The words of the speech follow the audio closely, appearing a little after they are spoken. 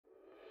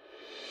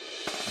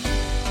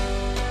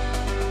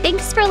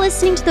Thanks for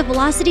listening to the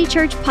Velocity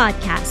Church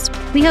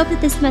podcast. We hope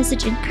that this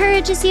message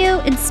encourages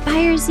you,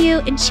 inspires you,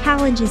 and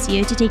challenges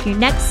you to take your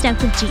next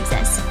step with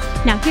Jesus.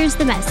 Now here's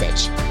the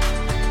message.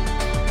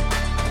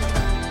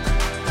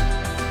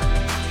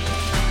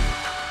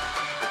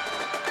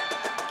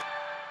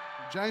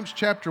 James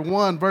chapter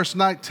 1, verse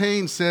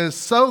 19 says,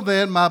 "So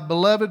then, my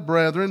beloved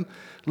brethren,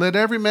 let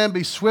every man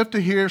be swift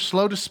to hear,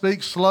 slow to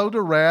speak, slow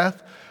to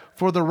wrath,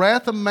 for the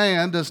wrath of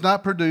man does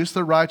not produce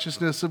the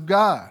righteousness of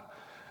God."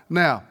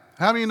 Now,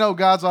 how many know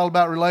God's all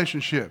about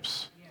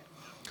relationships?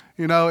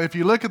 You know, if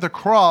you look at the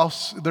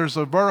cross, there's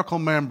a vertical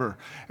member.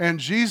 And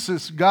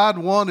Jesus, God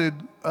wanted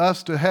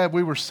us to have,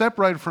 we were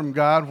separated from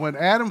God. When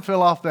Adam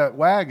fell off that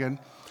wagon,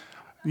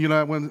 you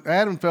know, when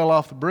Adam fell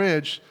off the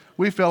bridge,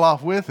 we fell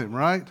off with him,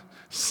 right?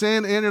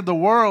 Sin entered the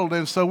world,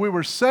 and so we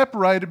were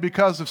separated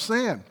because of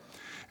sin.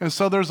 And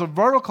so there's a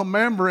vertical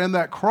member in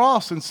that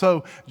cross, and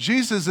so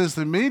Jesus is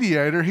the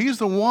mediator. He's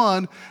the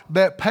one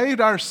that paid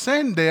our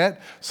sin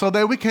debt so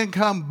that we can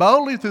come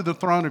boldly through the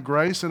throne of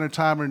grace in a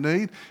time of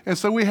need. And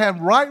so we have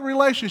right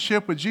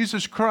relationship with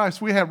Jesus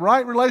Christ. We have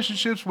right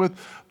relationships with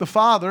the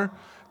Father.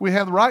 We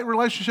have the right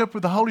relationship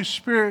with the Holy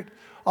Spirit,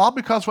 all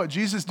because what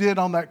Jesus did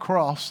on that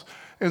cross.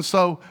 And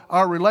so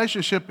our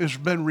relationship has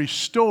been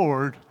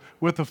restored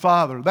with the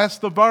Father. That's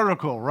the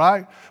vertical,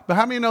 right? But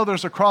how many know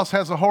there's a cross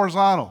has a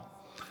horizontal?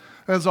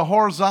 There's a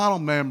horizontal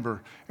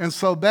member. And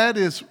so that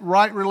is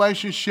right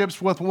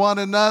relationships with one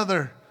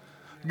another.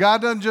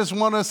 God doesn't just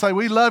want us to say,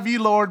 "We love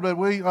you, Lord," but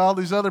all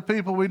these other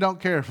people we don't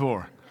care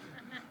for.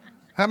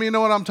 How many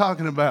know what I'm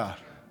talking about?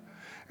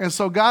 And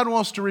so God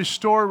wants to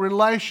restore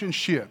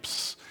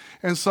relationships.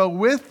 And so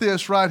with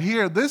this right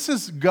here, this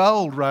is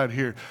gold right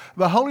here.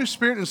 The Holy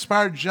Spirit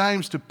inspired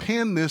James to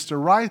pen this, to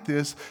write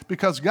this,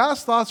 because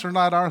God's thoughts are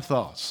not our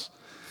thoughts.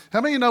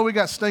 How many of you know we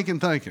got stinking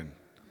thinking?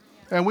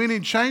 And we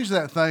need to change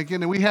that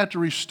thinking, and we have to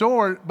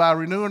restore it by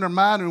renewing our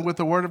mind and with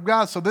the Word of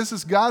God. So this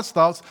is God's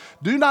thoughts.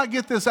 Do not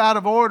get this out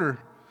of order.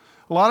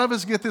 A lot of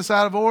us get this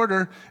out of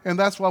order, and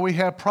that's why we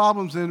have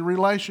problems in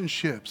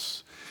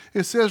relationships.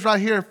 It says right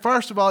here,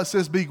 first of all, it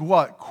says be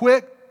what?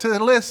 Quick to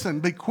listen.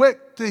 Be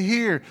quick to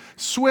hear.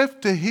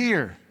 Swift to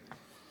hear.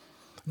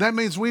 That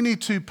means we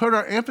need to put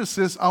our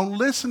emphasis on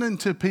listening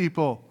to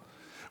people.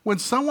 When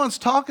someone's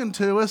talking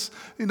to us,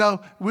 you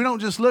know, we don't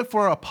just look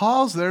for a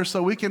pause there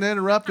so we can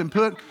interrupt and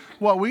put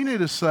what we need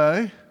to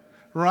say,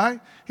 right?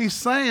 He's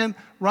saying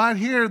right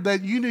here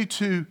that you need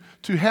to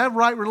have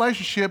right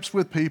relationships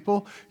with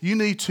people. You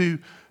need to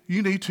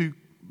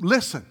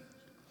listen.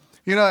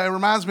 You know, it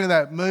reminds me of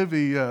that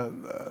movie.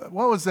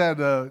 What was that?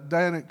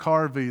 Dana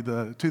Carvey,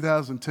 the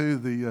 2002,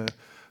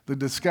 the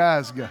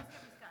disguise guy,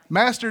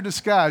 Master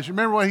Disguise. You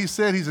remember what he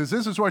said? He says,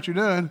 "This is what you're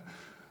doing.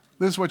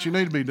 This is what you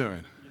need to be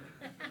doing."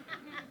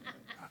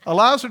 A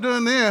lot of us are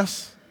doing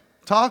this,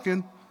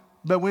 talking,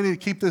 but we need to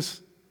keep this,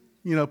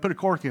 you know, put a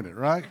cork in it,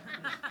 right?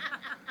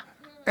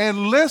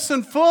 And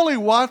listen fully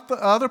what the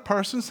other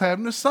person's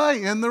having to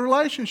say in the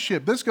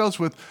relationship. This goes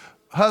with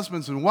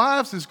husbands and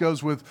wives. This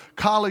goes with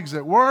colleagues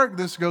at work.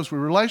 This goes with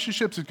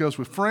relationships. It goes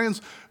with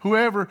friends,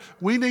 whoever.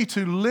 We need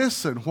to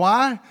listen.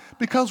 Why?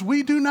 Because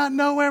we do not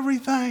know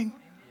everything.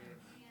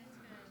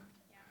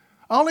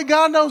 Only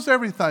God knows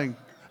everything.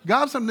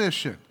 God's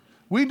omniscient.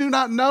 We do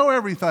not know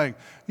everything.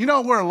 You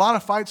know where a lot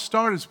of fights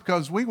start is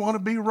because we want to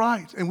be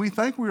right, and we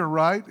think we are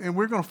right, and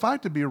we're going to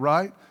fight to be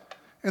right,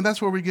 and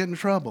that's where we get in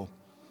trouble.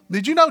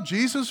 Did you know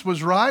Jesus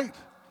was right?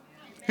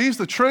 He's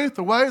the truth,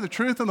 the way, the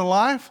truth, and the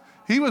life.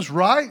 He was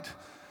right,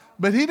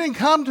 but he didn't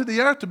come to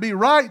the earth to be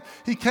right.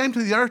 He came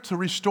to the earth to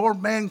restore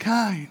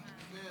mankind.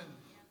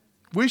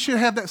 We should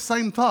have that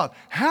same thought.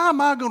 How am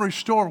I going to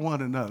restore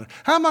one another?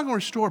 How am I going to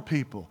restore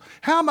people?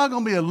 How am I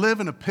going to be a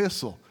living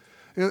epistle?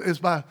 It's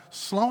by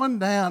slowing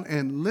down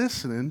and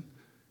listening,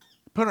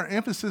 put our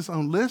emphasis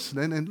on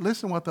listening and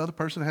listen to what the other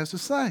person has to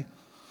say.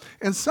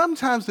 And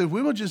sometimes if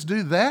we will just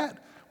do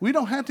that, we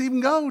don't have to even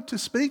go to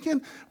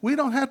speaking. We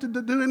don't have to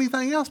do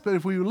anything else. But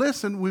if we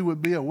listen, we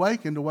would be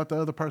awakened to what the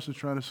other person is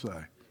trying to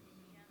say.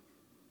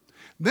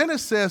 Then it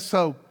says,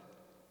 so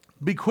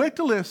be quick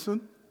to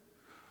listen,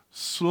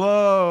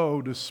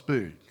 slow to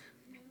speak.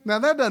 Now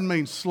that doesn't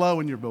mean slow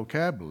in your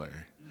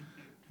vocabulary.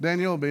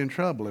 Danielle would be in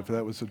trouble if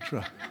that was the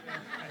trouble.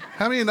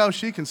 How many of you know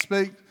she can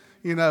speak?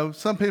 You know,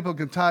 some people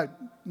can type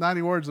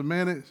 90 words a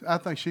minute. I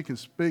think she can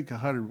speak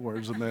 100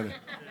 words a minute.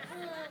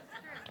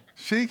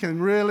 She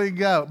can really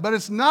go. But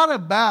it's not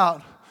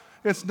about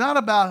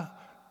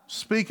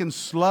speaking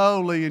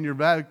slowly in your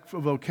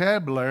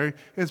vocabulary.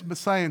 It's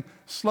saying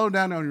slow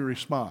down on your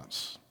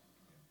response.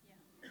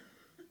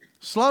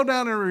 Slow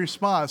down in your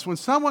response. When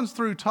someone's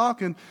through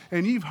talking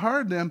and you've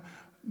heard them,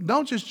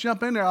 don't just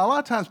jump in there. A lot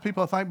of times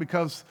people think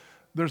because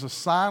there's a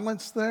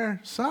silence there,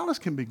 silence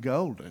can be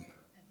golden.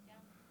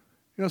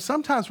 You know,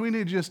 sometimes we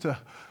need just to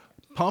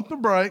pump the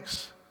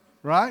brakes,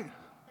 right?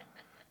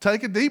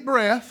 Take a deep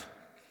breath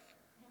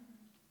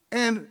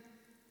and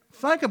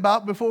think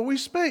about before we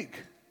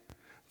speak.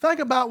 Think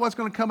about what's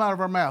going to come out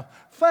of our mouth.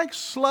 Think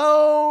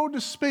slow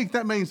to speak.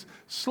 That means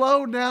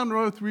slow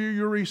down through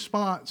your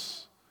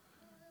response.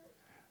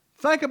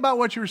 Think about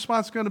what your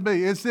response is going to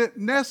be. Is it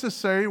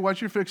necessary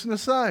what you're fixing to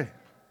say?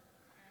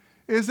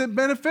 Is it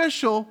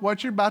beneficial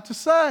what you're about to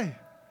say?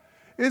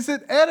 Is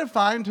it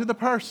edifying to the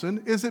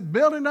person? Is it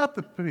building up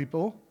the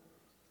people?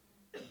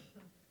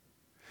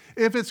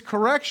 If it's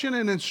correction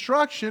and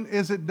instruction,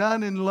 is it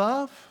done in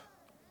love?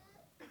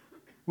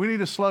 We need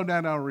to slow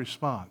down our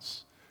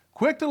response.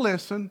 Quick to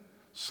listen,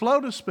 slow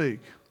to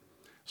speak,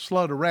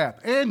 slow to wrath.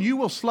 And you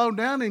will slow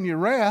down in your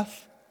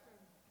wrath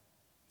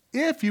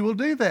if you will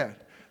do that.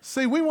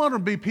 See, we want to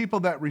be people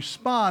that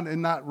respond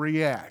and not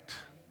react.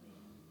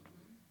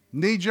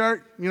 Knee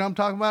jerk, you know what I'm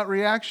talking about,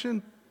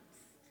 reaction?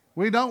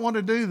 We don't want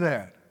to do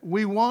that.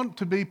 We want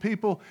to be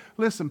people,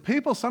 listen,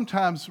 people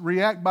sometimes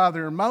react by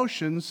their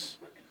emotions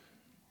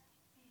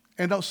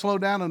and don't slow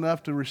down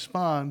enough to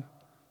respond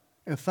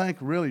and think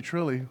really,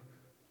 truly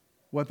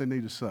what they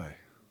need to say.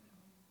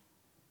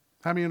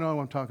 How many of you know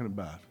what I'm talking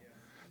about?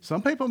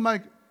 Some people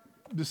make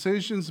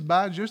decisions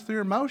by just their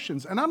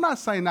emotions. And I'm not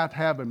saying not to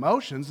have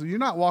emotions. You're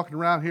not walking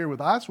around here with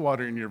ice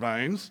water in your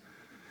veins.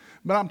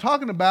 But I'm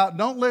talking about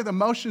don't let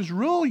emotions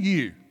rule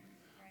you.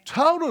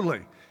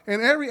 Totally. In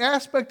every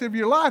aspect of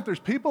your life, there's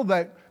people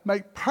that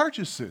make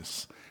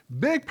purchases,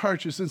 big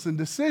purchases and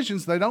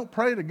decisions. They don't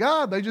pray to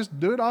God. They just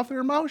do it off their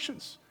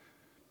emotions.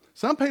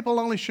 Some people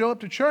only show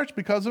up to church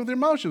because of their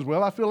emotions.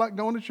 Well, I feel like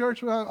going to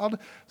church.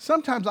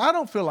 Sometimes I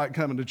don't feel like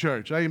coming to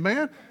church.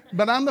 Amen.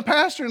 But I'm the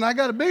pastor and I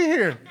got to be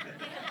here.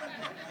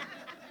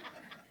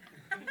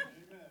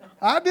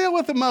 I deal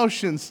with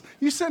emotions.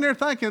 You sitting there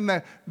thinking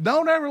that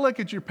don't ever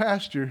look at your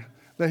pastor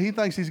that he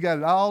thinks he's got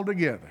it all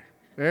together.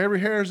 Every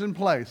hair's in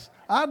place.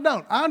 I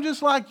don't. I'm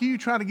just like you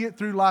trying to get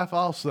through life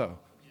also.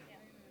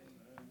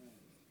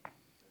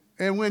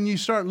 And when you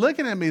start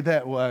looking at me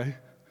that way,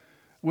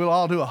 we'll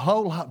all do a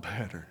whole lot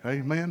better.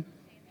 Amen?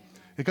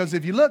 Because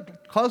if you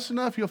look close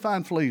enough, you'll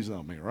find fleas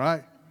on me,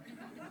 right?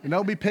 And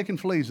don't be picking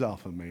fleas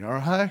off of me, all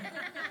right?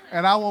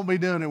 And I won't be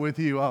doing it with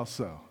you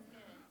also.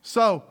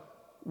 So,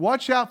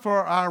 watch out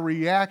for our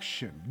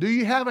reaction. Do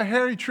you have a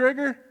hairy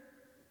trigger?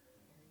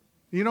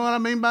 You know what I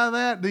mean by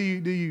that?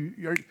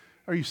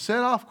 Are you set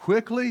off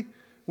quickly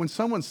when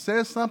someone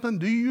says something?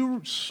 Do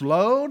you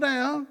slow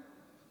down,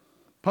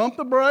 pump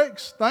the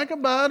brakes, think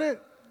about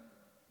it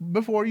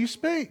before you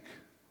speak?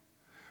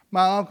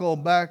 My uncle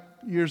back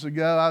years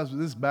ago,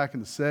 this is back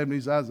in the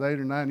 70s, I was 8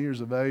 or 9 years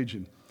of age,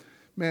 and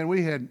man,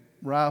 we had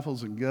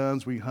rifles and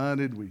guns. We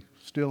hunted, we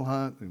still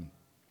hunt, and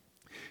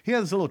he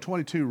had this little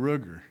 22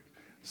 Ruger.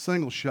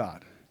 Single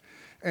shot.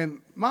 And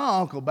my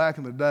uncle back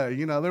in the day,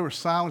 you know, there were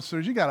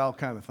silencers. You got all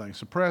kind of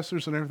things,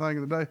 suppressors and everything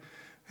in the day.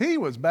 He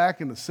was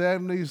back in the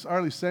 70s,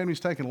 early 70s,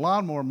 taking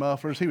lawnmower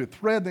mufflers. He would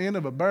thread the end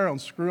of a barrel and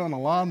screw on a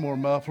lawnmower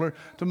muffler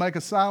to make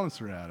a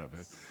silencer out of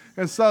it.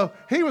 And so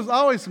he was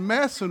always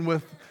messing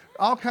with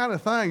all kind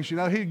of things. You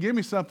know, he'd give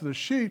me something to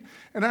shoot.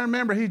 And I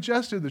remember he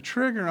adjusted the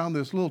trigger on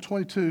this little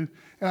 22,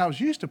 and I was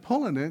used to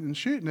pulling it and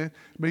shooting it.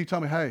 But he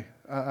told me, hey,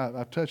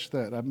 I touched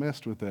that. I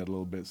messed with that a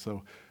little bit.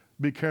 So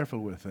be careful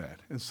with that.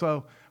 And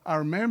so I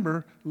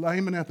remember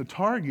aiming at the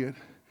target,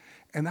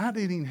 and I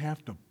didn't even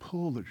have to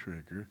pull the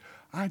trigger.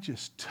 I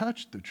just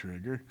touched the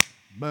trigger.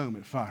 Boom,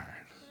 it fired.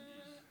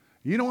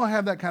 You don't want to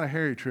have that kind of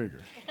hairy trigger.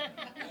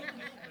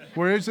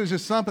 Where it's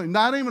just something,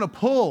 not even a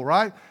pull,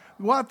 right?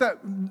 What that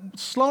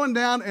slowing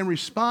down and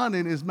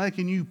responding is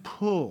making you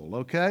pull,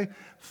 okay?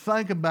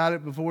 Think about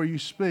it before you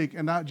speak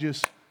and not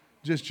just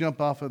jump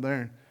off of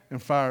there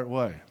and fire it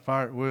away.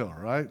 Fire it will,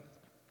 right?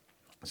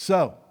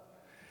 So,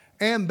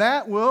 and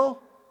that will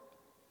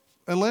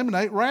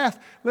eliminate wrath.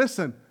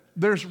 Listen,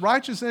 there's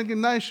righteous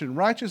indignation,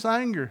 righteous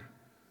anger.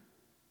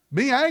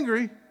 Be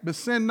angry, but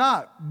sin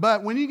not.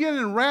 But when you get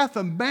in wrath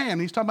of man,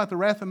 he's talking about the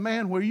wrath of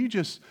man where you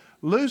just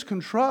lose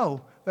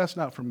control, that's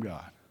not from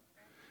God.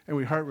 And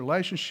we hurt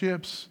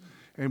relationships,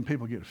 and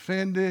people get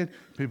offended,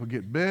 people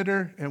get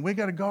bitter, and we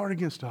got to guard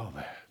against all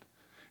that.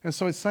 And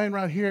so it's saying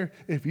right here,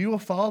 if you will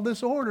follow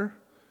this order,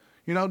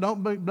 you know,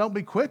 don't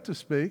be quick to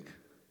speak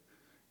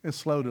and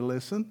slow to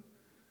listen.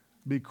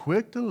 Be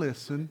quick to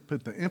listen.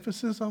 Put the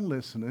emphasis on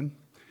listening.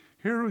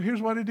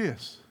 Here's what it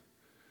is.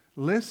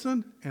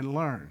 Listen and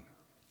learn.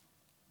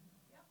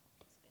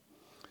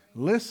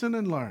 Listen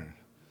and learn.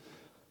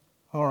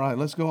 All right,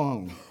 let's go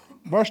on.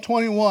 Verse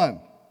 21.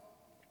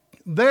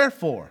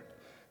 Therefore,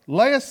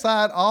 lay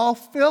aside all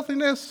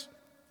filthiness,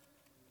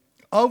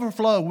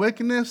 overflow of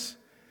wickedness,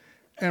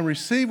 and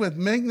receive with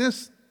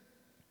meekness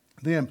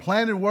the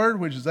implanted word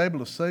which is able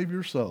to save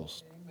your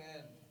souls.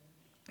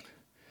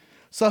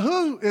 So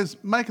who is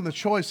making the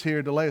choice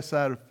here to lay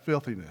aside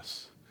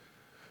filthiness?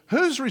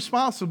 Who's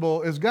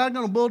responsible? Is God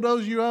going to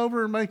bulldoze you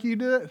over and make you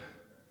do it?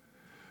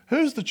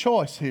 Who's the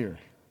choice here?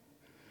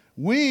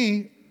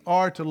 We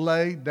are to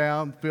lay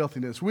down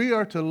filthiness. We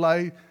are to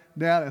lay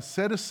down and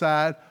set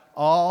aside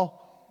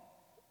all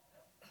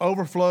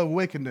overflow of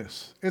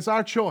wickedness. It's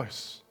our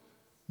choice.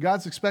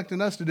 God's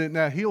expecting us to do it.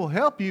 Now, He'll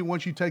help you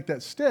once you take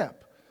that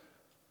step.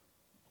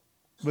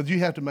 But you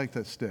have to make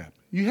that step.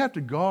 You have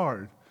to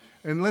guard.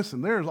 And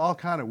listen, there's all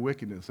kind of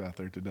wickedness out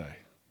there today.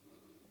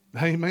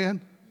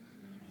 Amen?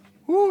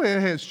 Ooh,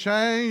 it has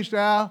changed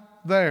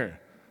out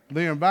there.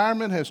 The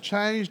environment has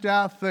changed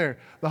out there.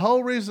 The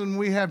whole reason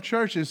we have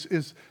churches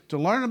is to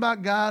learn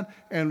about God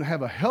and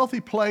have a healthy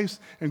place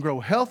and grow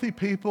healthy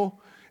people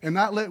and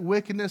not let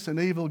wickedness and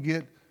evil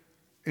get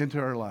into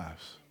our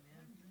lives.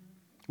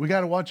 We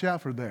got to watch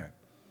out for that.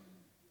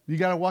 You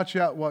got to watch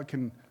out what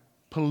can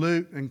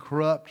pollute and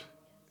corrupt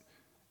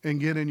and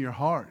get in your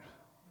heart.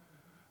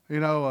 You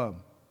know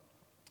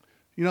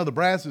the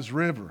Brazos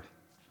River.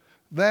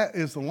 That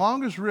is the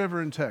longest river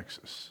in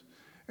Texas.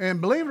 And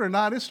believe it or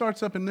not, it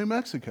starts up in New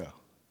Mexico.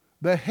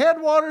 The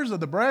headwaters of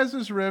the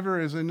Brazos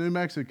River is in New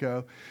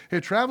Mexico.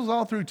 It travels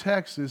all through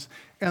Texas,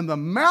 and the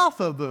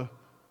mouth of the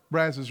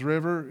Brazos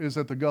River is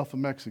at the Gulf of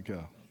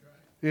Mexico.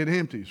 It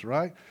empties,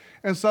 right?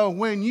 And so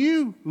when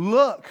you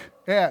look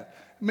at,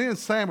 me and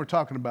Sam were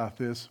talking about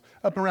this,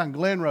 up around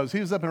Glen Rose. He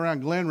was up around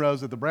Glen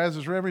Rose at the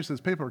Brazos River. He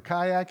says people are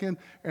kayaking,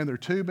 and they're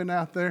tubing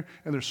out there,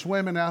 and they're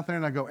swimming out there.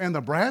 And I go, and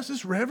the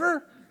Brazos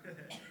River?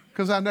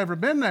 Because I've never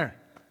been there.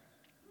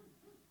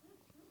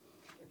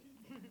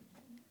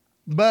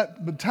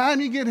 But by the time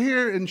you get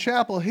here in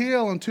Chapel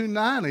Hill on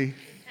 290,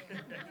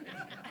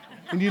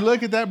 and you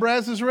look at that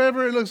Brazos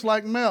River, it looks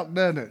like milk,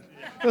 doesn't it?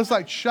 It looks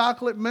like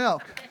chocolate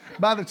milk.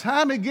 By the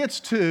time it gets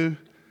to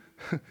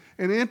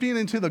and emptying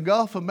into the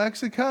Gulf of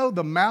Mexico,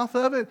 the mouth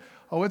of it,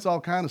 oh, it's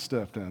all kind of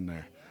stuff down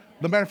there.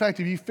 As a matter of fact,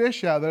 if you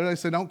fish out there, they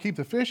say don't keep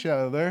the fish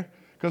out of there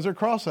because they're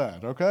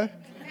cross-eyed, okay?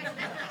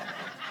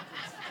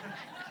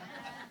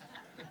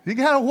 You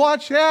got to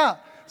watch out.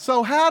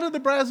 So how did the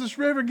Brazos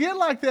River get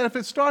like that? If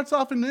it starts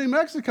off in New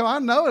Mexico, I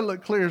know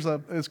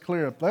it's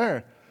clear up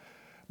there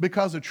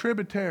because of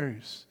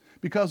tributaries,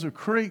 because of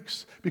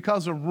creeks,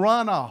 because of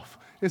runoff.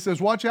 It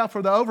says watch out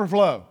for the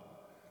overflow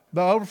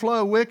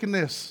of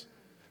wickedness.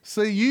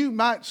 See, you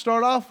might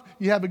start off,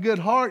 you have a good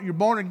heart, you're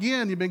born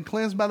again, you've been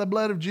cleansed by the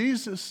blood of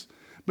Jesus,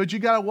 but you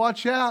got to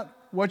watch out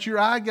what your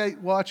eye gate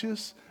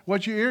watches,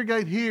 what your ear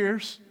gate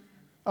hears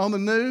on the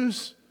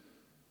news,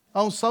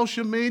 on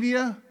social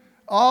media.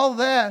 All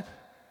that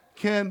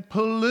can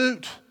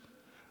pollute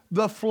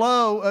the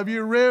flow of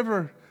your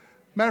river.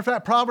 Matter of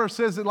fact, Proverbs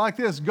says it like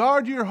this: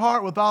 guard your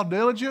heart with all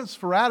diligence,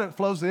 for out it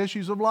flows the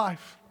issues of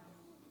life.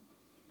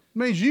 It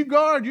means you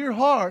guard your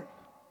heart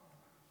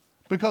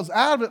because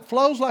out of it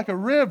flows like a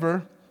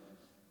river,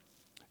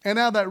 and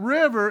out of that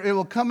river it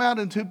will come out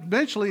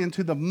eventually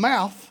into the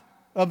mouth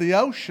of the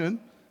ocean.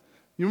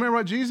 You remember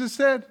what Jesus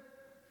said?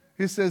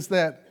 He says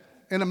that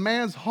in a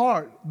man's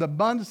heart, the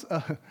abundance,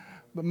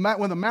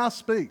 when the mouth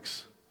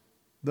speaks,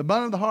 the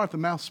abundance of the heart, the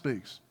mouth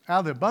speaks. Out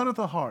of the abundance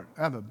of the heart,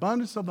 out of the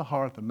abundance of the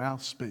heart, the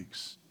mouth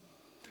speaks.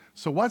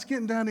 So what's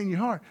getting down in your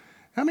heart?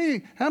 How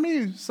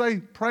many say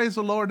praise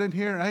the Lord in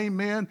here,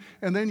 amen,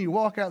 and then you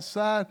walk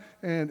outside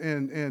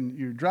and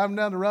you're driving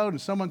down the road and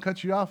someone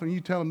cuts you off and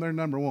you tell them they're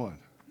number one?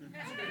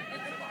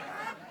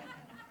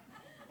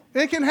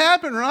 It can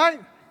happen, right?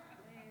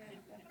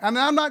 And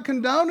I'm not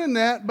condoning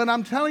that, but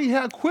I'm telling you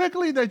how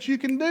quickly that you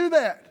can do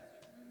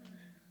that.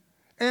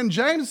 And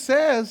James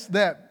says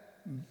that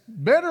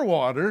bitter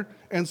water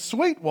and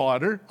sweet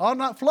water ought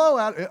not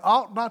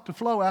to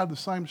flow out of the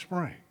same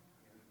spring.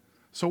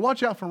 So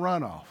watch out for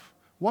runoff.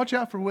 Watch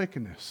out for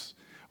wickedness.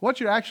 What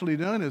you're actually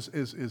doing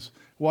is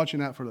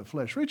watching out for the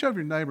flesh. Reach over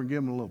your neighbor and give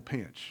him a little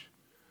pinch.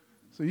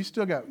 So you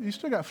still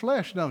got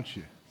flesh, don't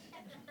you?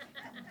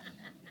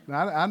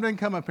 Now, I didn't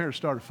come up here to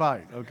start a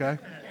fight, okay?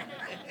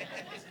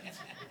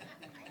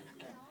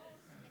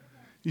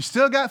 You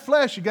still got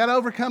flesh. You got to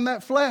overcome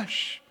that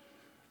flesh.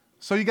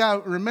 So you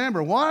got to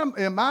remember,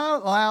 am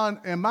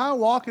I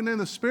walking in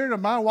the spirit or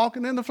am I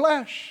walking in the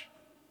flesh?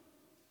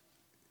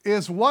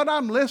 Is what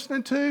I'm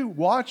listening to,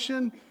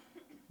 watching,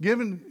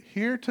 giving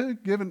ear to,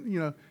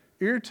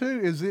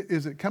 is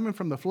it coming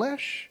from the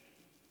flesh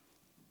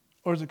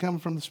or is it coming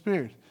from the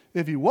spirit?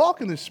 If you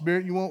walk in the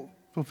spirit, you won't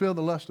fulfill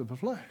the lust of the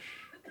flesh.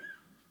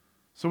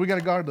 So we got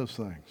to guard those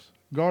things.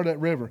 Guard that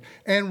river.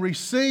 And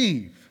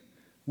receive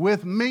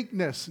with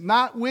meekness,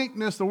 not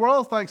weakness. The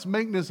world thinks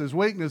meekness is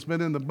weakness,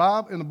 but in the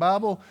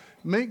Bible,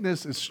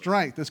 meekness is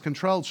strength. It's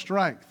controlled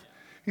strength.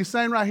 He's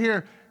saying right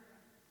here,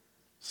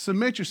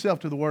 submit yourself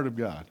to the Word of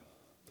God.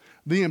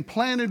 The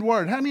implanted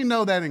Word. How many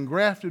know that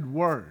engrafted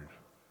Word?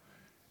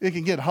 It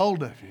can get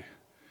hold of you.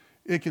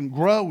 It can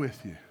grow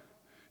with you.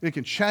 It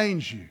can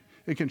change you.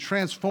 It can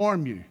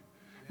transform you.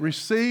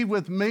 Receive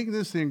with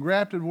meekness. The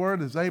engrafted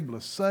Word is able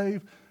to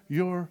save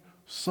your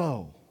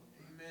soul.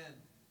 Amen.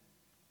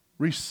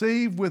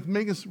 Receive with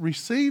meekness.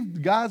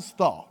 Receive God's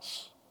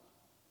thoughts.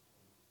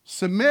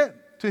 Submit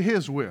to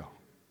His will.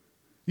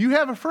 You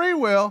have a free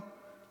will,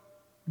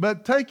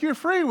 but take your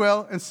free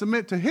will and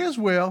submit to His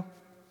will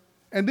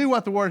and do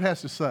what the Word has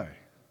to say.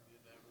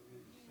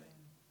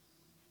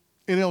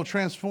 And it'll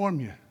transform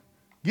you.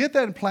 Get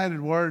that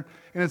implanted Word,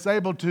 and it's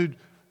able to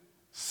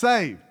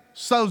save.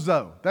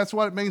 Sozo. That's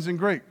what it means in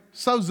Greek.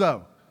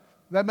 Sozo.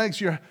 That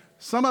makes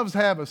some of us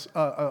have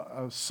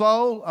a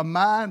soul, a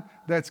mind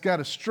that's got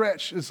a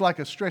stretch. It's like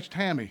a stretched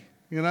hammy,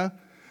 you know?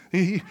 How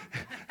many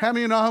of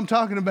you know what I'm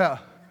talking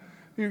about?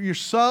 Your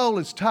soul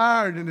is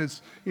tired and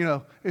it's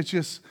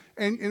just,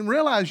 and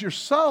realize your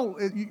soul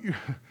is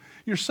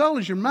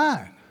your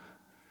mind.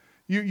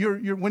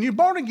 When you're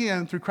born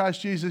again through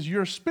Christ Jesus,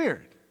 you're a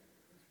spirit.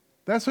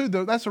 That's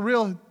a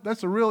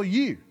real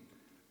you.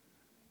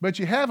 But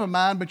you have a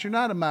mind, but you're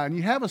not a mind.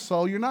 You have a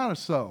soul, you're not a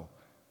soul.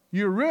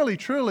 You're really,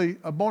 truly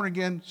a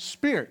born-again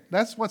spirit.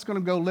 That's what's going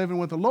to go living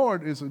with the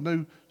Lord is a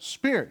new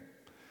spirit.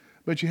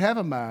 But you have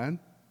a mind,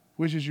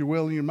 which is your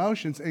will and your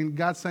emotions. And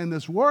God's saying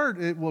this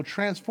word, it will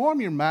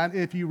transform your mind.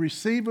 If you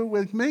receive it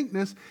with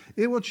meekness,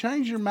 it will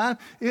change your mind.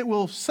 It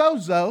will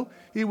sozo,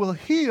 it will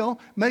heal,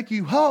 make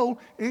you whole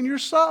in your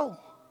soul.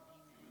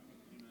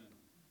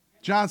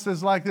 John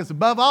says like this,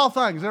 above all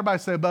things. Everybody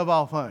say above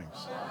all things.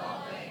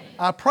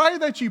 I pray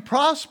that you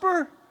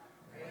prosper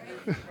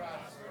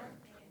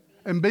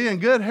and be in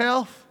good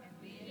health,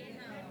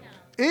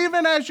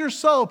 even as your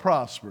soul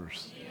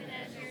prospers.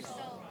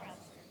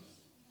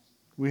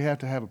 We have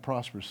to have a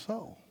prosperous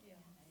soul.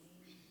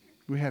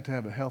 We have to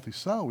have a healthy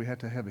soul. We have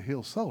to have a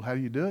healed soul. How do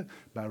you do it?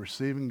 By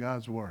receiving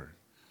God's word,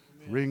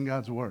 reading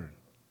God's word.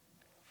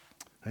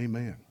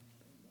 Amen.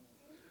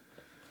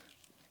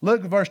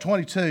 Look at verse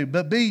 22.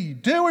 But be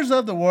doers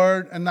of the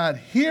word and not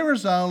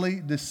hearers only,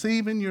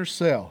 deceiving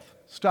yourself.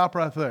 Stop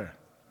right there.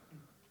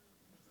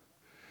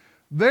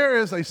 There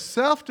is a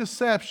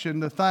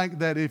self-deception to think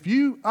that if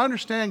you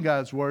understand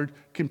God's word,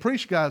 can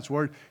preach God's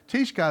word,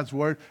 teach God's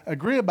word,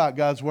 agree about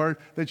God's word,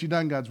 that you've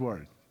done God's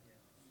word.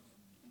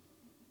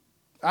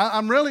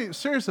 I'm really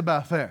serious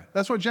about that.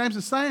 That's what James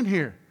is saying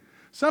here.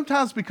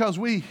 Sometimes because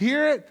we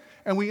hear it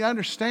and we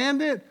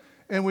understand it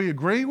and we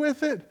agree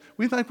with it,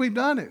 we think we've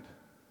done it.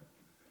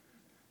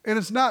 And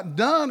it's not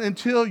done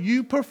until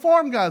you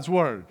perform God's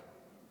word.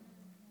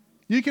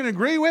 You can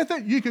agree with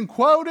it, you can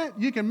quote it,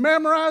 you can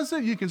memorize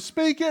it, you can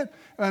speak it.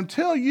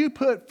 Until you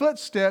put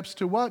footsteps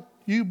to what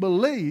you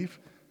believe,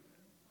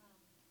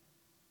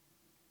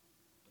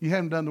 you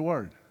haven't done the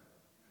word.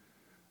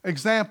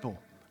 Example,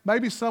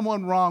 maybe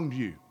someone wronged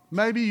you.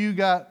 Maybe you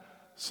got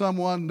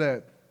someone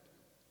that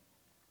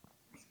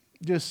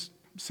just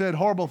said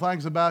horrible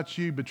things about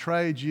you,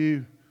 betrayed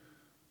you,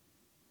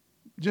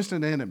 just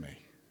an enemy.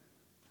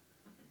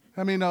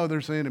 How many know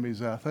there's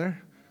enemies out there?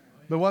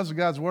 But what does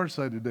God's word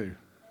say to do?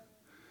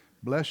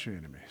 Bless your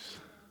enemies.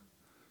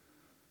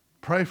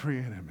 Pray for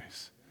your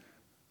enemies.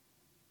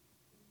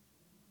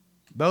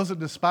 Those that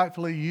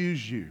despitefully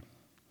use you.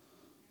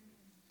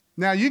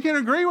 Now, you can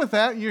agree with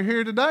that. You're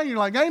here today, and you're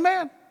like,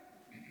 amen.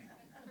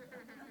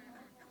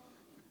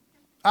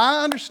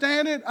 I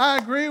understand it. I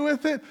agree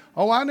with it.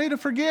 Oh, I need to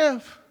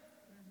forgive.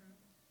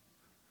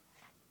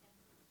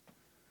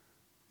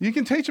 You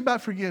can teach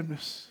about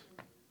forgiveness.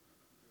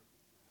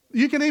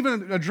 You can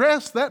even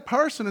address that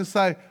person and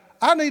say,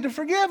 I need to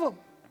forgive them.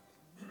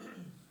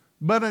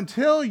 But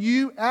until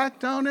you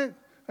act on it,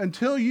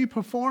 until you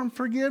perform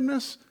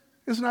forgiveness,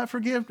 it's not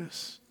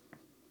forgiveness.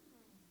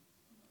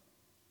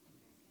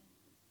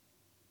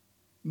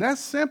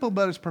 That's simple,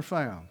 but it's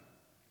profound.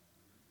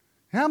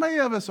 How many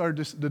of us are,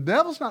 the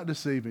devil's not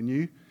deceiving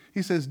you.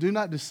 He says, do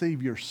not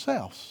deceive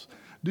yourselves.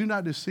 Do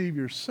not deceive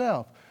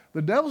yourself.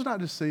 The devil's not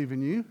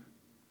deceiving you.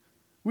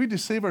 We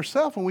deceive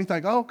ourselves when we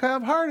think, oh, okay,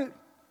 I've heard it.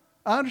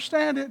 I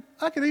understand it.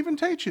 I can even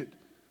teach it.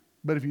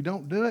 But if you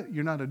don't do it,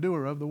 you're not a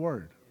doer of the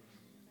word.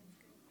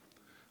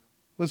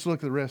 Let's look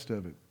at the rest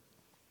of it.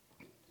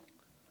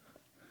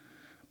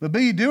 But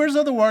be doers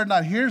of the word,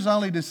 not hearers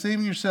only,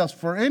 deceiving yourselves.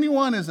 For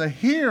anyone is a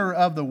hearer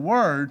of the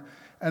word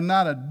and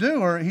not a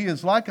doer, he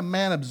is like a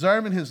man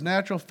observing his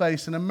natural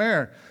face in a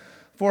mirror.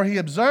 For he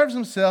observes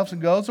himself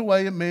and goes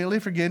away immediately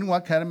forgetting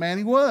what kind of man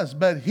he was.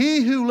 But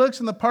he who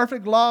looks in the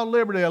perfect law of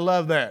liberty, I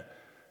love that,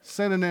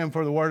 synonym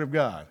for the word of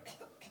God.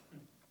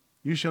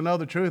 You shall know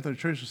the truth, and the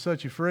truth shall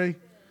set you free.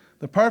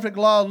 The perfect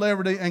law of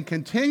liberty, and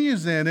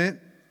continues in it.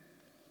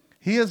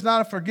 He is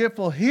not a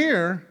forgetful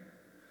hearer,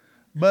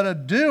 but a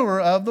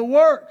doer of the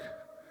work.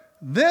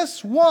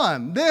 This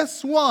one,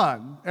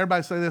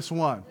 everybody say this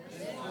one,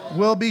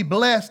 will be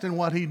blessed in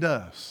what he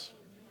does.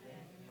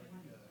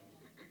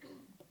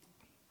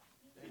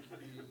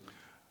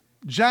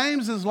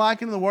 James is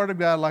likening the word of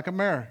God like a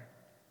mirror.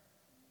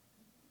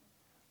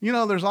 You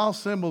know, there's all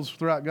symbols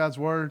throughout God's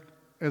word.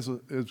 As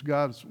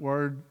God's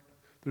word,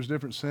 there's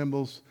different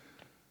symbols.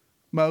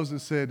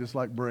 Moses said it's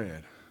like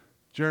bread.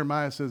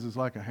 Jeremiah says it's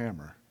like a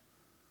hammer.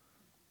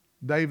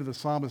 David, the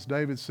psalmist,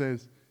 David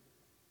says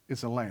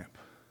it's a lamp.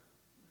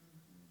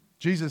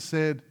 Jesus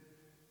said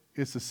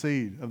it's the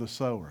seed of the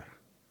sower.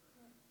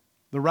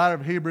 The writer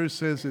of Hebrews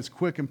says it's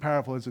quick and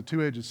powerful. It's a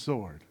two-edged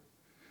sword.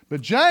 But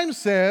James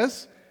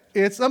says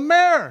it's a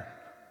mirror.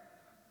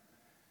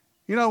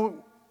 You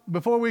know,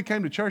 before we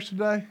came to church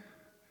today,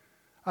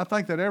 I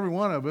think that every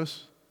one of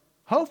us,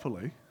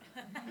 hopefully,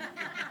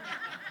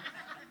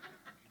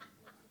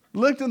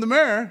 looked in the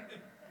mirror.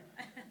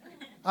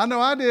 I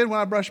know I did when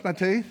I brushed my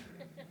teeth.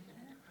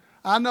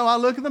 I know I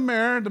look in the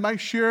mirror to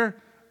make sure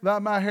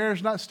that my hair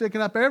is not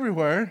sticking up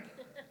everywhere.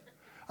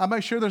 I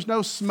make sure there's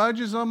no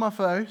smudges on my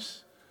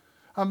face.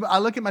 I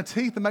look at my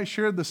teeth to make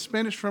sure the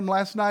spinach from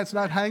last night's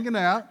not hanging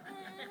out.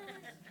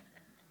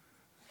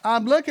 I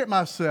look at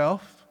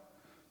myself,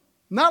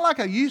 not like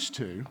I used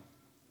to,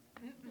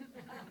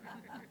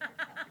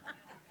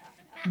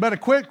 but a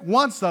quick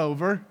once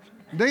over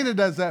Dina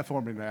does that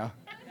for me now.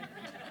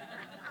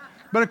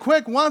 But a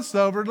quick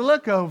once-over to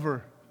look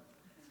over.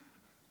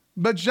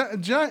 But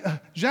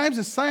James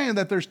is saying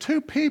that there's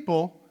two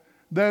people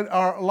that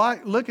are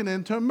like looking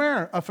into a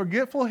mirror. A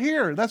forgetful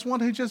hearer, that's one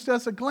who just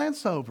does a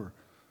glance over.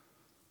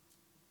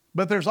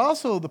 But there's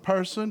also the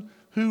person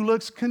who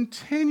looks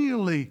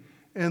continually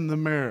in the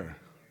mirror.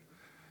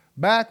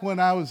 Back when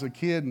I was a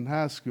kid in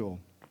high school,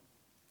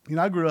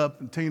 I grew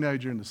up a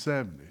teenager in the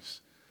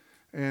 70s.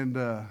 And,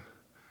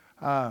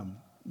 I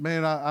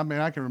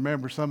can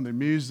remember some of the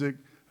music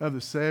of the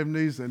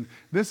 70s. And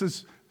this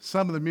is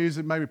some of the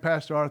music maybe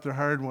Pastor Arthur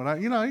heard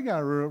when you got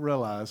to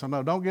realize, I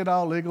know, don't get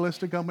all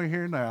legalistic on me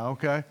here now,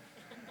 okay?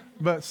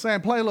 But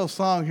Sam, play a little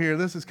song here.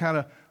 This is kind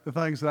of the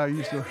things that I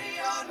used to...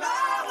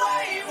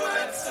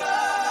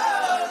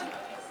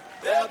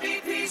 There'll be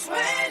peace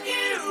when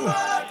you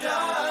are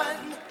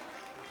done.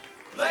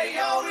 Lay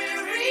your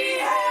weary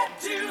head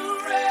to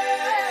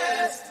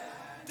rest.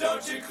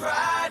 Don't you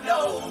cry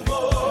no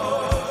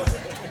more.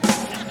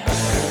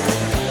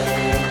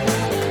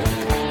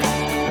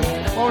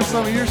 What were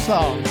some of your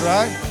songs,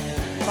 right?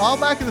 All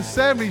back in the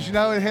 70s,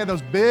 it had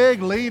those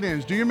big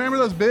lead-ins. Do you remember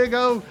those big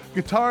old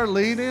guitar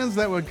lead-ins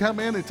that would come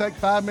in and take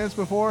 5 minutes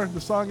before the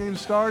song even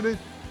started?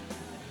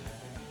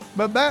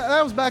 But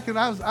that was back when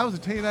I was a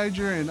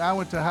teenager, and I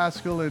went to high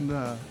school in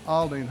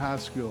Aldine High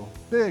School.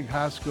 Big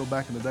high school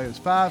back in the day. It was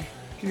 5.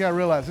 You got to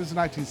realize this is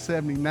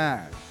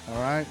 1979,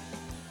 all right?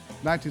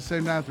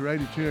 1979 through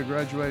 82. I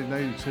graduated in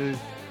 82.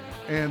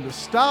 And the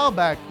style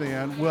back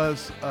then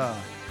was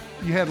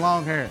you had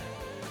long hair.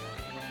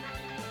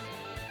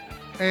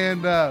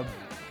 And I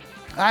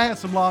had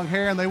some long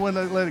hair, and they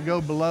wouldn't let it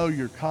go below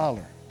your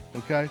collar,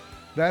 okay?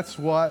 That's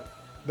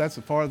as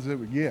far as it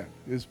would get.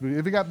 If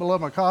it got below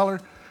my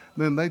collar,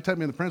 then they take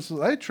me to the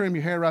principal. They trim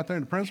your hair right there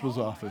in the principal's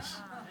office.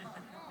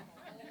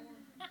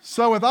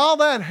 So with all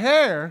that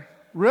hair,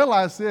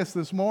 realize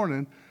this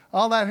morning,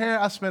 all that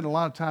hair, I spent a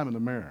lot of time in the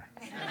mirror.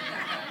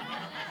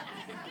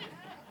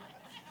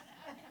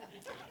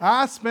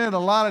 I spent a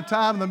lot of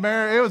time in the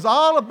mirror. It was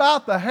all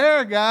about the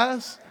hair,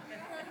 guys.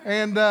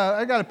 And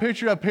I got a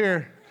picture up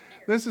here.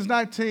 This is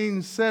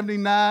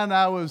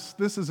 1979.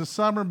 This is the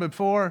summer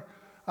before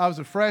I was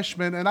a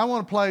freshman. And I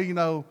want to play,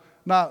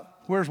 not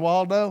Where's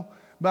Waldo?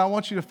 But I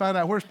want you to find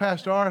out, where's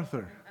Pastor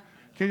Arthur?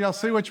 Can y'all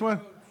see which one?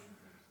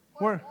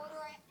 Where?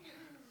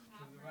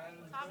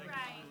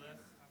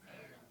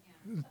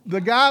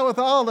 The guy with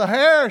all the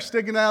hair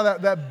sticking out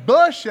of that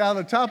bush out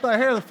of the top of the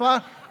hair,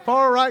 the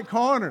far right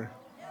corner.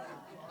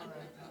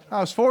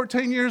 I was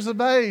 14 years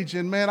of age,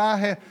 and man, I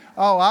had it.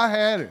 All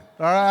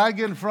right, I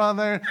get in front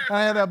of there.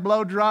 I had that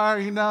blow dryer,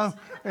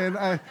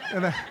 and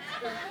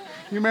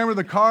you remember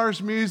the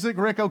Cars music,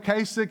 Rick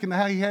Ocasek, and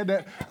how he had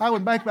that? I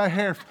would make my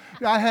hair,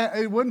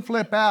 it wouldn't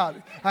flip out.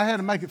 I had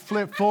to make it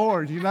flip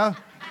forward,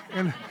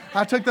 And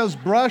I took those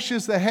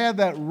brushes that had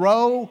that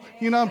roll,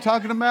 what I'm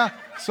talking about,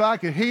 so I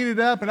could heat it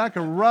up and I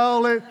could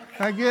roll it.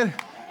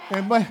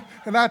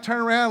 And I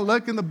turn around and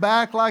look in the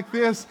back like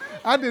this.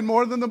 I did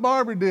more than the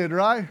barber did,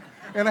 right?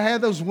 And I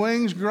had those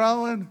wings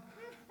growing,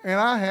 and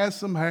I had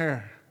some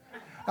hair.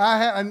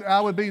 I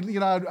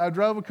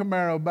drove a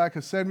Camaro, back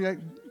a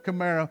 78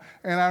 Camaro,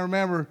 and I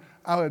remember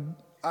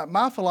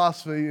my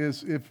philosophy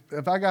is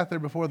if I got there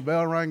before the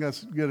bell rang,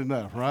 that's good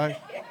enough, right?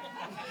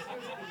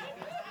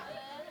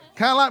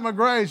 Kind of like my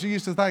grades, you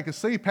used to think a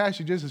C passed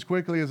you just as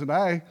quickly as an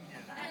A.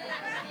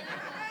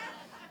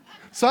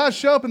 So I'd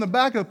show up in the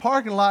back of the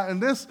parking lot,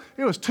 and it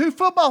was 2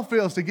 football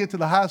fields to get to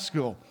the high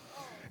school.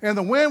 And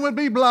the wind would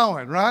be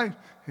blowing, right?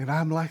 And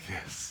I'm like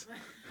this.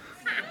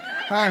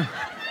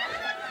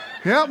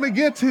 Help me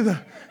get to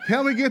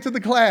the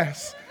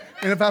class.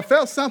 And if I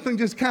felt something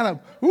just kind of,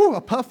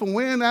 a puff of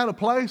wind out of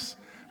place,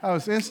 I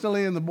was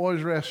instantly in the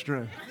boys'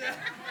 restroom.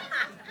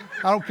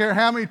 I don't care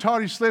how many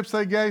tardy slips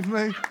they gave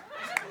me.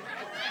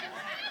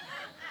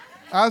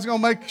 I was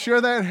going to make sure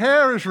that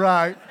hair is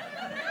right.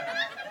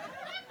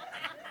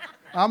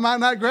 I might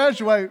not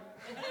graduate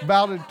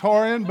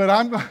valedictorian, but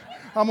I'm going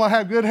to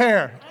have good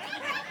hair.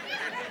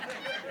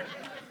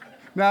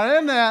 Now,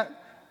 in that,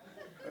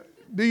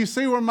 do you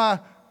see where my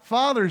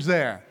father's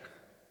at?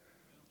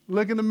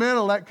 Look in the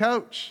middle, that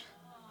coach.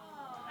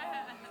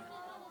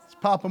 It's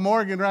Papa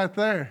Morgan right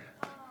there.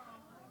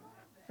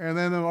 And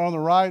then on the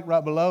right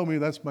below me,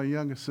 that's my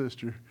youngest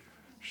sister,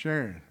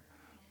 Sharon.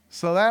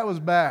 So that was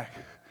back.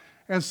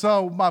 And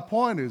so my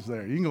point is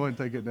there. You can go ahead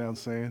and take it down,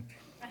 Sam.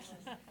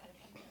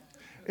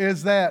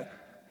 Is that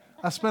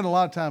I spent a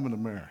lot of time in the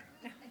mirror.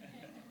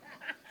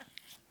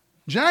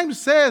 James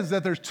says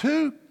that there's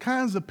 2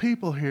 kinds of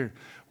people here.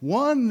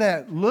 One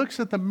that looks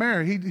at the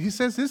mirror. He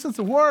says this is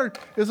the word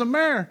is a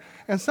mirror.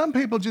 And some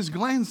people just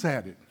glance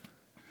at it.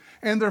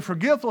 And they're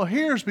forgetful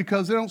hearers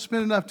because they don't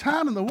spend enough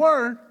time in the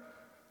word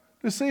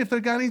to see if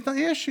they've got any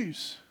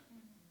issues.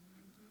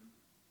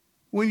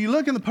 When you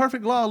look in the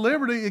perfect law of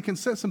liberty, it can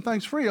set some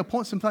things free. It'll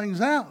point some things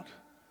out.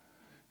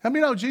 How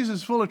many know Jesus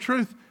is full of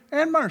truth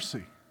and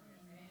mercy?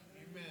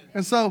 Amen.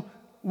 And so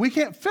we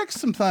can't fix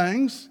some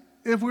things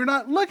if we're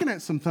not looking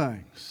at some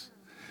things.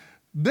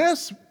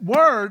 This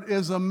word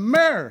is a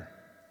mirror.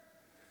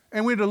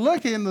 And we're to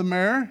look in the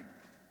mirror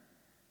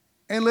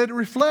and let it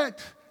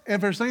reflect.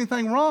 If there's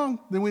anything wrong,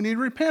 then we need to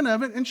repent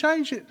of it and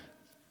change it.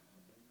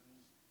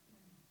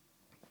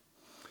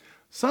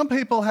 Some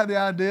people have the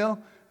idea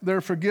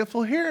they're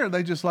forgetful here.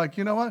 They just like,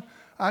 you know what?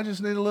 I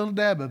just need a little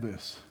dab of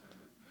this.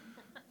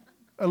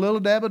 A little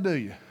dab will do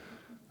you.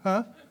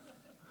 Huh?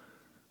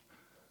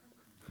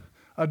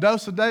 A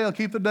dose a day will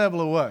keep the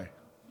devil away.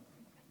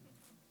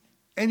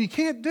 And you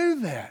can't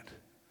do that.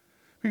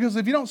 Because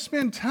if you don't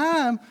spend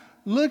time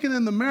looking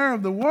in the mirror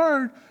of the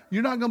Word,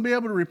 you're not going to be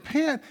able to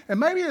repent. And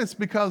maybe it's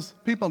because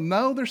people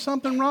know there's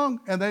something wrong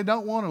and they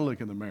don't want to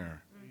look in the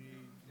mirror.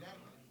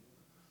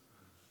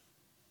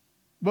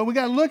 But we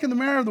got to look in the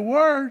mirror of the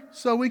Word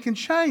so we can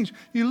change.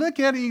 You look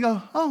at it and you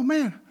go, oh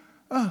man,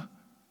 I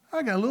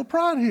got a little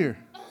pride here.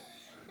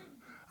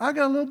 I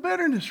got a little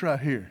bitterness right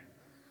here.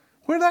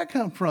 Where'd that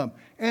come from?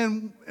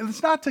 And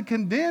it's not to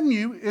condemn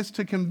you, it's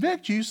to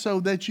convict you so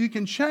that you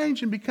can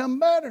change and become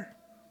better.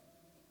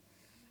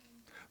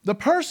 The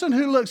person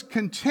who looks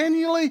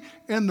continually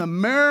in the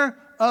mirror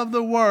of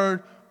the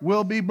Word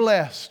will be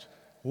blessed.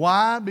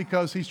 Why?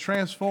 Because he's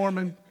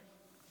transforming.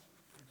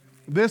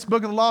 This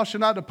book of the law shall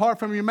not depart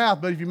from your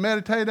mouth, but if you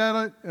meditate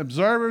on it,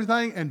 observe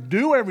everything, and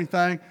do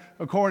everything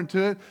according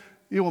to it,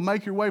 it will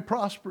make your way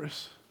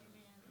prosperous.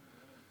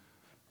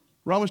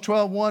 Romans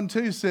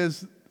 12:1-2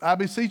 says, I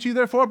beseech you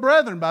therefore,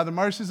 brethren, by the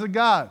mercies of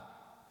God,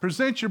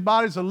 present your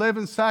bodies a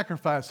living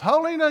sacrifice,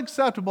 holy and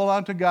acceptable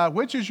unto God,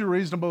 which is your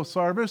reasonable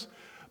service.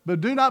 But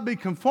do not be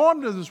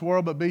conformed to this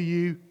world, but be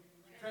you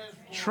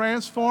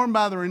transformed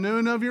by the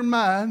renewing of your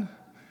mind,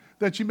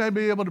 that you may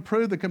be able to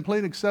prove the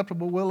complete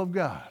acceptable will of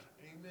God.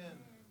 Amen.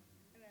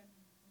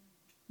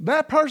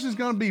 That person is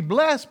going to be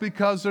blessed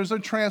because there's a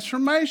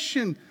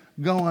transformation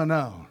going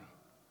on.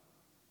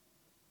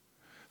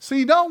 So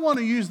you don't want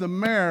to use the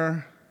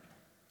mirror.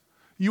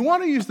 You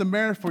want to use the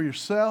mirror for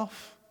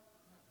yourself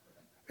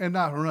and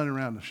not run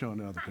around and showing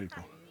to other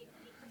people.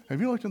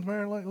 Have you looked in the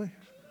mirror lately?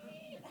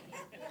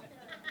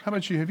 How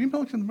about you? Have you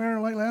looked in the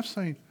mirror lately? I've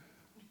seen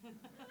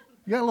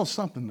you got a little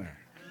something there.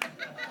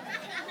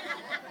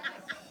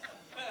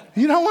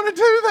 You don't want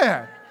to do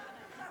that.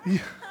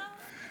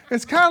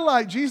 It's kind of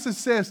like Jesus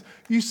says,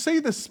 you see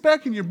the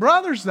speck in your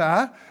brother's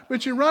eye,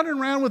 but you're running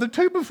around with a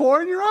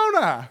 2x4 in your own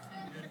eye.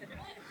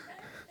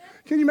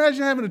 Can you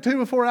imagine having a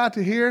 2x4 out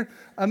to here,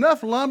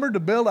 enough lumber to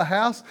build a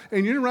house,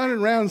 and you're running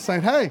around and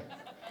saying, hey,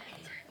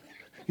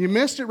 you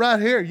missed it right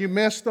here. You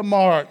missed the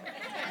mark.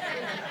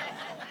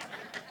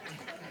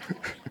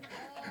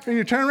 And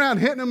you turn around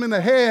hitting them in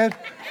the head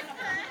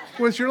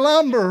with your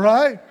lumber,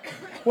 right?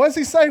 What does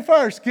he say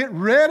first? Get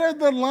rid of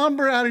the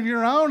lumber out of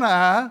your own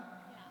eye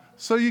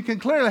so you can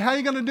clearly. How are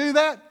you going to do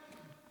that?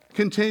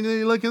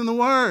 Continually look in the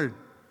Word.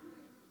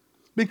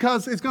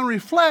 Because it's going to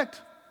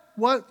reflect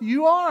what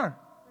you are.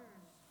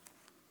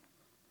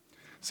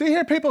 See,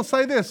 here people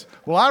say this,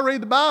 well, I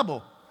read the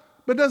Bible.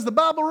 But does the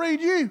Bible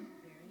read you?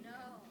 No.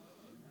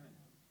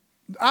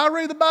 I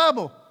read the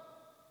Bible.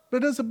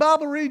 But does the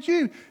Bible read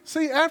you?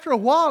 See, after a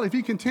while, if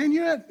you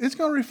continue it, it's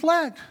going to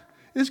reflect.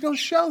 It's going to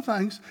show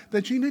things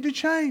that you need to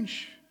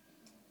change.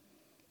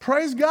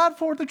 Praise God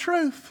for the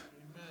truth.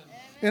 Amen.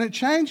 And it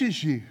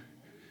changes you.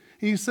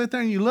 And you sit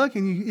there and you look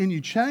and you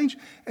change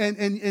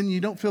and you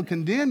don't feel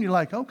condemned. You're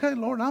like, okay,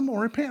 Lord, I'm going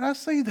to repent. I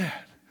see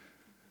that.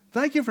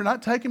 Thank you for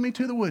not taking me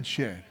to the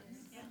woodshed.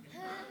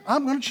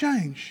 I'm going to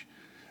change.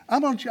 I'm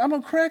going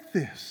to correct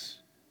this.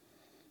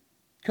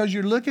 Because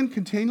you're looking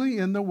continually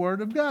in the Word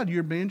of God.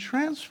 You're being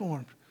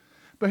transformed.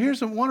 But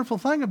here's the wonderful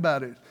thing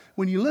about it.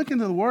 When you look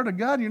into the Word of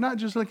God, you're not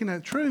just looking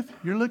at truth.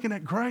 You're looking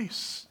at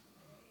grace.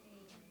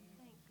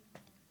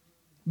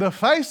 The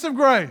face of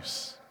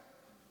grace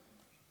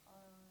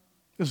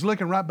is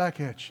looking right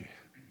back at you.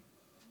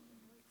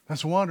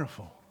 That's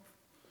wonderful.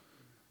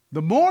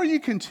 The more you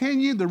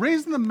continue, the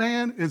reason the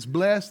man is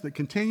blessed that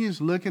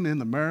continues looking in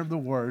the mirror of the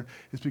Word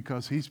is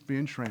because he's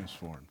being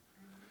transformed.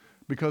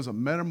 Because a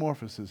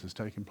metamorphosis is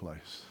taking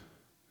place.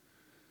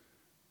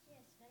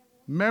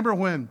 Remember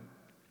when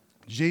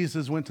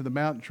Jesus went to the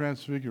Mountain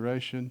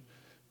Transfiguration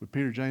with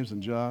Peter, James,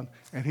 and John,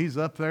 and he's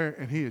up there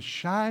and he is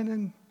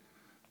shining.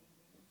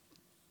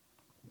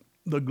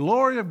 The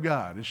glory of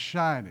God is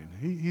shining.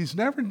 He's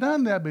never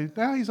done that, but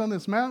now he's on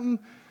this mountain,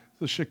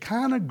 the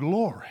Shekinah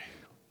glory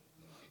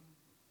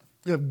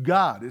of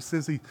God. It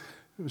says he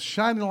was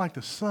shining like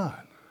the sun.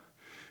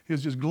 He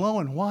was just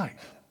glowing white.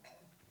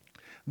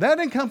 That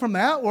didn't come from the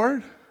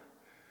outward.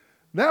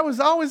 That was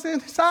always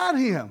inside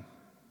him.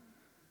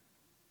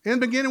 In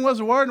the beginning was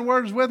the Word, and the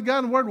Word was with God,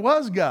 and the Word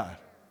was God.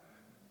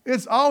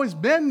 It's always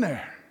been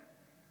there.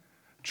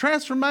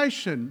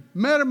 Transformation,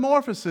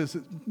 metamorphosis,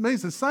 it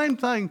means the same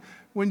thing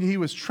when he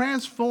was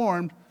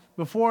transformed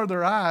before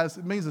their eyes.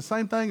 It means the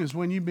same thing as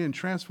when you've been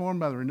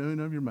transformed by the renewing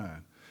of your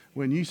mind.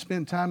 When you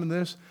spend time in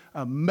this,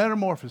 a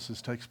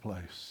metamorphosis takes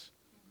place.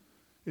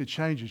 It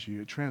changes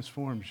you. It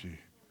transforms you.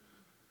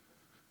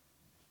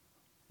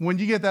 When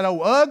you get that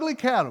old ugly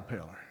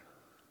caterpillar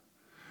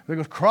that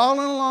goes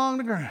crawling along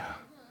the ground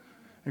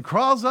and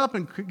crawls up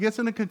and gets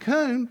in a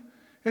cocoon,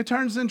 it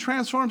turns and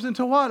transforms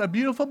into what? A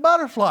beautiful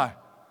butterfly.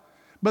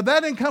 But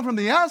that didn't come from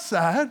the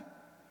outside.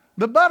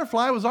 The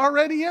butterfly was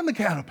already in the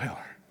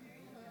caterpillar.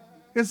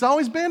 It's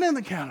always been in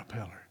the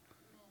caterpillar.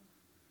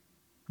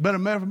 But a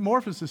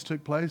metamorphosis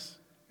took place,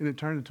 and it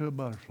turned into a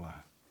butterfly.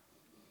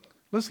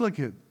 Let's look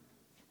at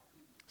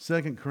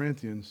 2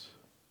 Corinthians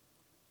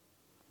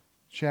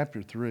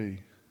chapter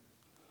 3,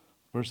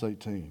 verse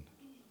 18.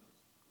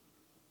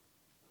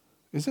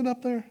 Is it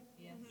up there?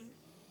 Yes.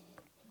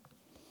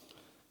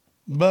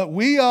 But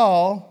we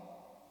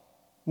all,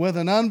 with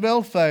an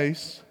unveiled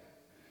face,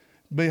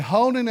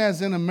 beholding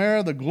as in a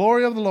mirror the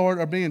glory of the Lord,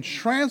 are being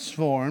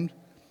transformed.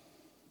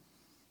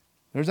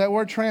 There's that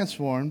word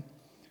transformed.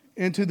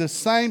 Into the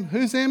same,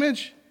 whose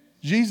image?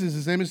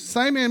 Jesus' image.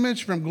 Same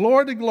image from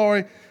glory to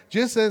glory,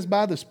 just as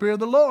by the Spirit of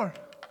the Lord.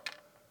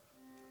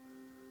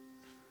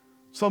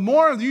 So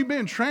more of you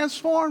being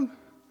transformed,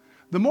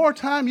 the more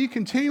time you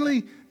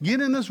continually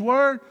get in this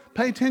Word,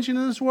 pay attention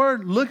to this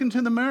Word, look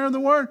into the mirror of the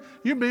Word,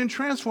 you're being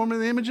transformed in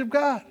the image of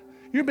God.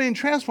 You're being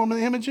transformed in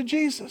the image of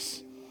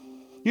Jesus.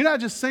 You're not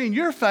just seeing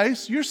your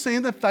face, you're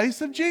seeing the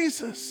face of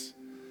Jesus.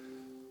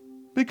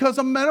 Because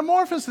a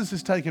metamorphosis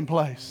is taking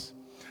place.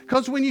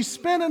 Because when you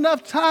spend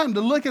enough time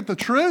to look at the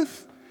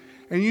truth,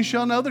 and you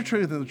shall know the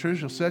truth, and the truth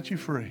shall set you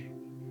free.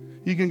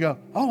 You can go,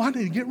 oh, I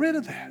need to get rid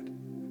of that.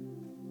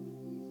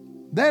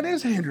 That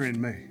is hindering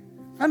me.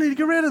 I need to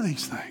get rid of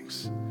these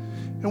things.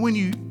 And when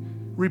you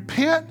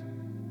repent,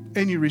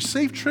 and you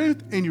receive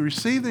truth, and you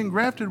receive the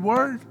engrafted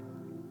word,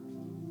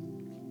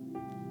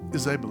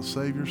 it's able to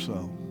save your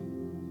soul.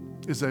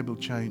 It's able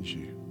to change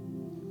you.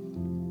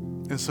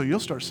 And so you'll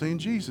start seeing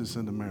Jesus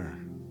in the mirror.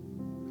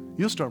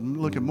 You'll start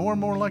looking more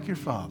and more like your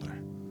Father.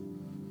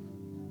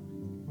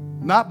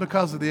 Not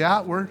because of the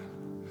outward.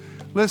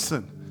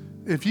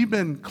 Listen, if you've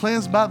been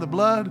cleansed by the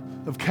blood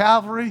of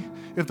Calvary,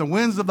 if the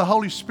winds of the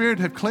Holy Spirit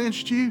have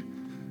cleansed you,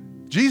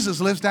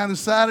 Jesus lives down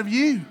inside of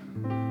you.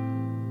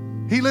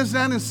 He lives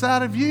down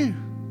inside of you.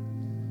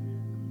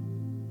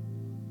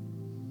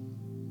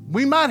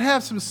 We might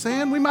have some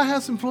sin, we might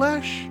have some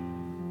flesh,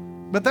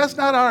 but that's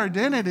not our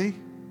identity.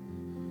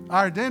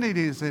 Our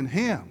identity is in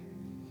Him.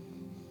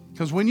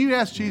 Because when you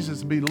ask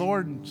Jesus to be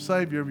Lord and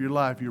Savior of your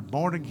life, you're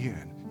born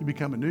again. You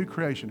become a new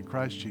creation in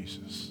Christ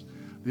Jesus.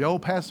 The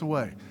old passed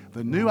away.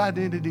 The new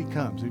identity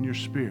comes in your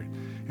spirit.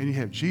 And you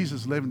have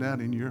Jesus living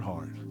down in your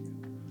heart.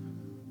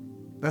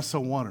 That's so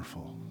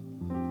wonderful.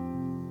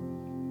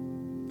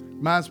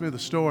 Reminds me of the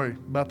story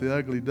about the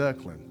ugly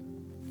duckling.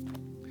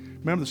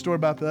 Remember the story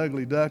about the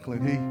ugly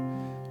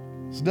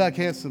duckling? This duck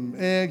had some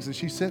eggs, and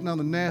she's sitting on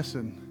the nest,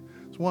 and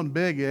there's one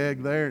big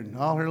egg there, and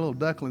all her little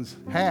ducklings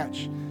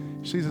hatch.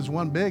 She sees this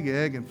one big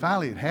egg, and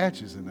finally it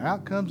hatches, and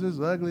out comes this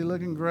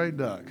ugly-looking gray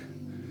duck,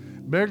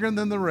 bigger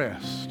than the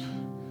rest.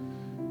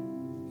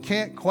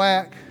 Can't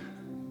quack.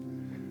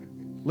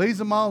 Leads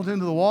them all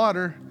into the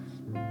water,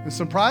 and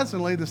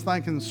surprisingly, this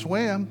thing can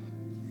swim.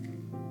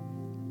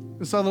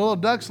 And so the little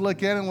ducks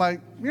look at it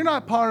like, you're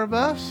not part of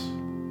us.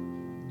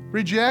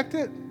 Reject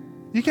it.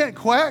 You can't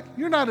quack.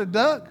 You're not a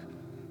duck.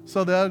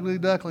 So the ugly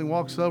duckling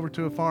walks over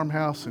to a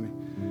farmhouse,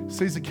 and he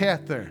sees a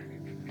cat there.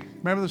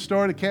 Remember the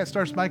story? The cat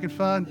starts making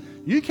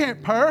fun. You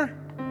can't purr.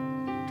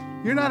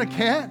 You're not a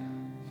cat.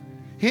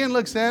 Hen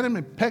looks at him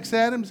and pecks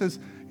at him and says,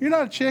 you're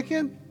not a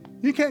chicken.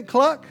 You can't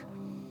cluck.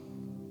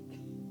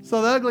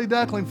 So the ugly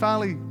duckling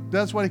finally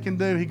does what he can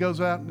do. He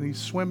goes out and he's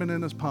swimming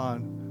in this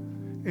pond.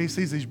 And he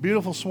sees these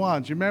beautiful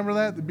swans. You remember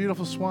that? The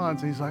beautiful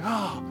swans. And he's like,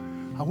 oh,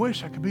 I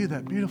wish I could be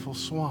that beautiful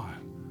swan.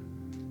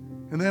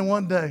 And then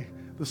one day,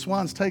 the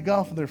swans take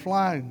off and they're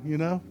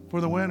flying,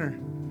 for the winter.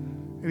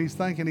 And he's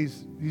thinking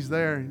he's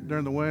there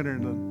during the winter,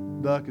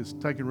 and the duck is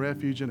taking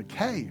refuge in a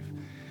cave.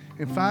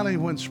 And finally,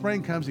 when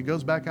spring comes, he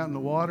goes back out in the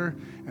water,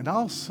 and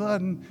all of a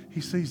sudden,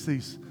 he sees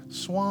these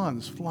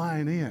swans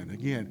flying in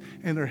again,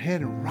 and they're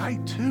heading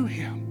right to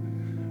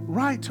him,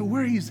 right to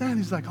where he's at.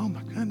 He's like, oh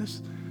my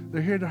goodness,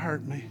 they're here to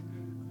hurt me,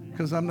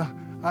 because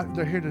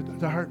they're here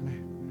to hurt me.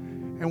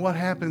 And what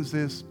happens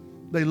is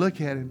they look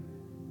at him,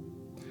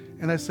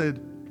 and they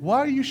said, why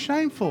are you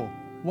shameful?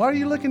 Why are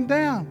you looking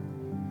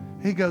down?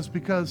 He goes,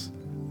 because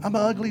I'm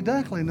an ugly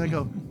duckling. They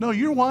go, no,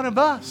 you're one of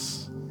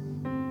us.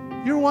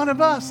 You're one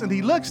of us. And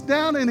he looks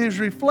down in his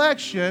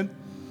reflection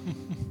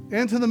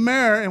into the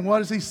mirror, and what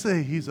does he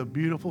see? He's a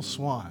beautiful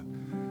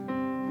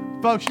swan.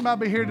 Folks, you might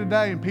be here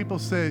today and people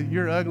say,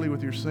 you're ugly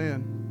with your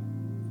sin.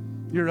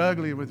 You're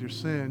ugly with your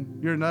sin.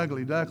 You're an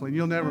ugly duckling.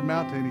 You'll never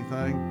amount to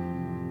anything.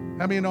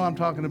 How many of you know I'm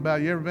talking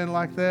about? You ever been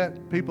like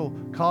that? People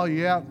call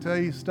you out and tell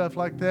you stuff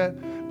like that.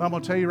 But I'm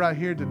going to tell you right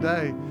here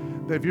today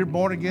that if you're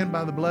born again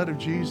by the blood of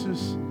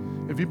Jesus,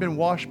 if you've been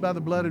washed by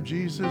the blood of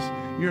Jesus,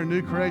 you're a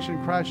new creation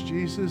in Christ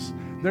Jesus,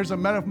 there's a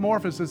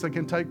metamorphosis that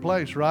can take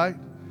place, right?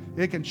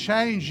 It can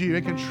change you.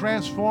 It can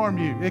transform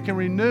you. It can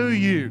renew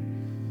you.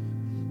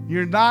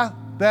 You're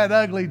not that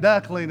ugly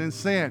duckling in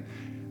sin.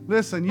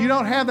 Listen, you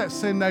don't have that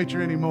sin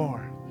nature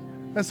anymore.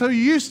 That's who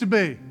you used to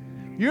be.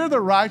 You're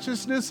the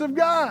righteousness of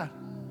God.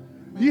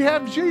 You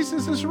have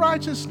Jesus'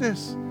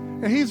 righteousness,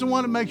 and He's the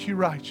one that makes you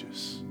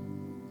righteous.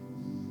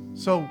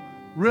 So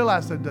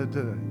realize that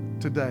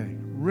today.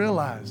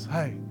 Realize,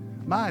 hey,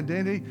 my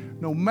identity,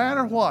 no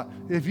matter what.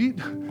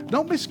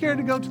 Don't be scared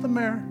to go to the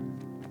mirror.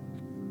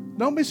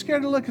 Don't be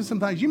scared to look at some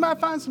things. You might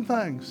find some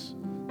things.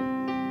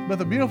 But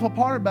the beautiful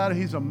part about it,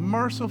 He's a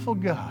merciful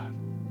God.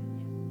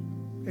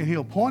 And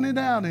He'll point it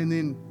out, and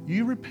then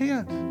you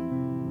repent.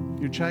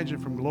 You're changing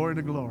from glory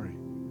to glory.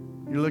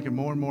 You're looking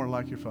more and more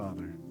like your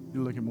Father.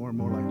 You're looking more and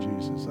more like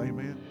Jesus.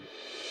 Amen.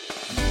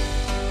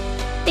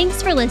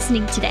 Thanks for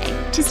listening today.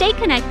 To stay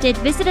connected,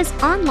 visit us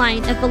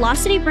online at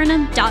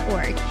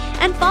velocitybrenham.org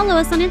and follow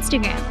us on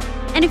Instagram.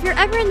 And if you're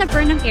ever in the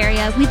Brenham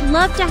area, we'd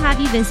love to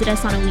have you visit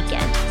us on a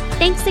weekend.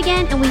 Thanks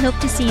again, and we hope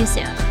to see you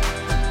soon.